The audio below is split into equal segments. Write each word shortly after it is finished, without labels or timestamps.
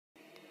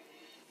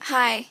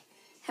Hi,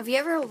 have you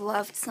ever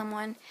loved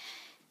someone?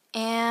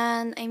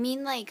 And I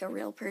mean like a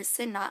real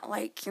person, not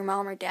like your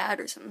mom or dad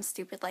or something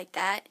stupid like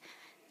that.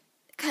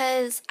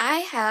 'Cause I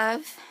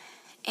have,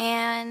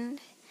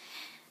 and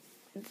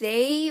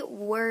they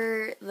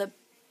were the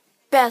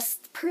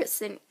best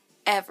person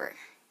ever.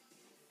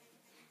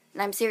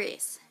 And I'm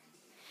serious.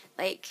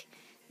 Like,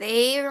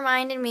 they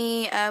reminded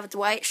me of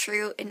Dwight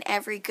Schrute in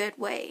every good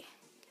way.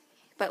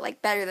 But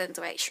like better than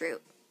Dwight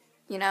Schrute,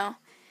 you know?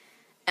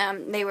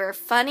 They were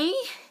funny,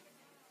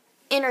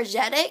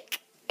 energetic,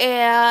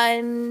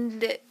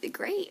 and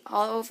great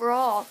all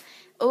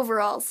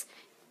overalls.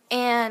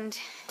 And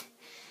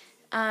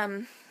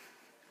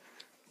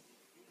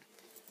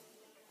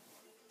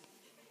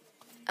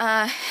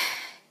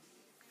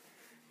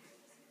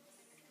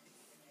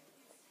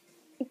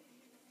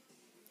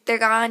they're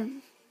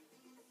gone.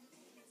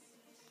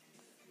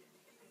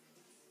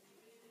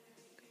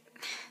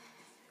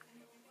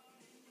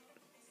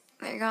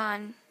 They're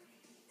gone.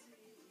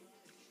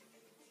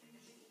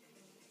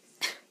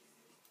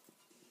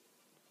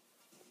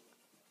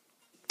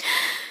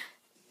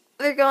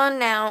 They're gone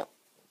now,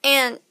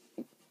 and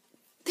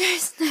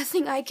there's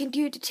nothing I can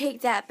do to take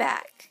that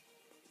back.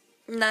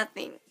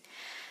 Nothing.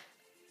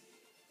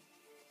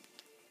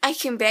 I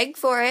can beg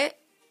for it.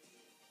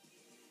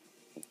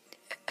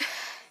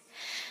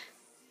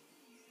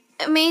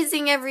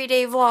 Amazing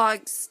Everyday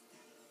Vlogs.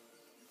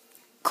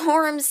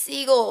 Coram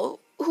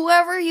Siegel.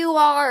 Whoever you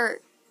are,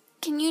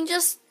 can you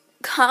just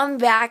come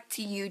back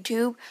to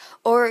YouTube?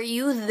 Or are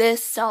you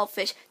this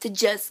selfish to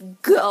just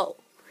go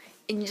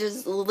and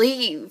just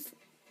leave?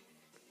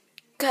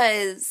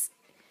 Because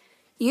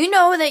you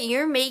know that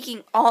you're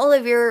making all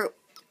of your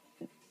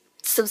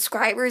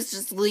subscribers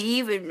just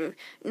leave, and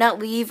not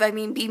leave, I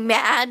mean be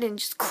mad and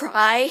just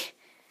cry.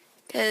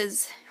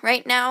 Because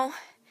right now,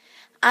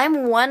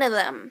 I'm one of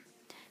them.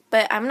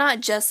 But I'm not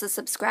just a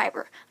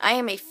subscriber. I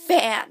am a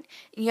fan.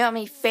 You know how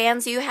many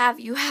fans you have?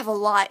 You have a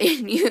lot.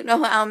 And you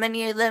know how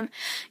many of them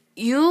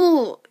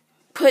you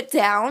put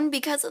down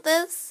because of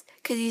this?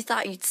 Because you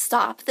thought you'd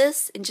stop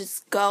this and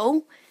just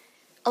go?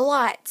 A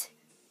lot.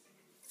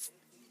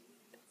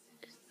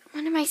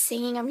 What am I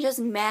saying? I'm just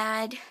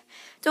mad.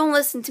 Don't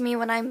listen to me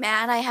when I'm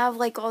mad. I have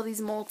like all these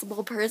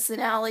multiple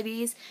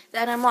personalities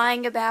that I'm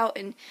lying about,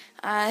 and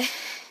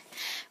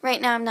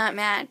right now I'm not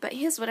mad, but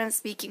here's what I'm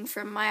speaking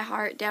from my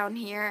heart down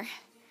here.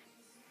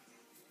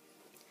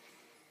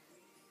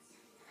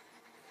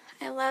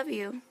 I love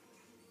you.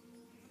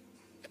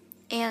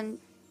 And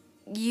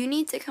you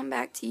need to come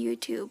back to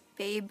YouTube,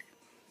 babe.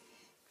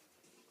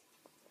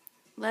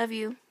 Love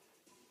you.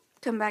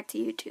 Come back to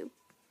YouTube.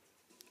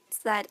 It's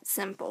that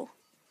simple.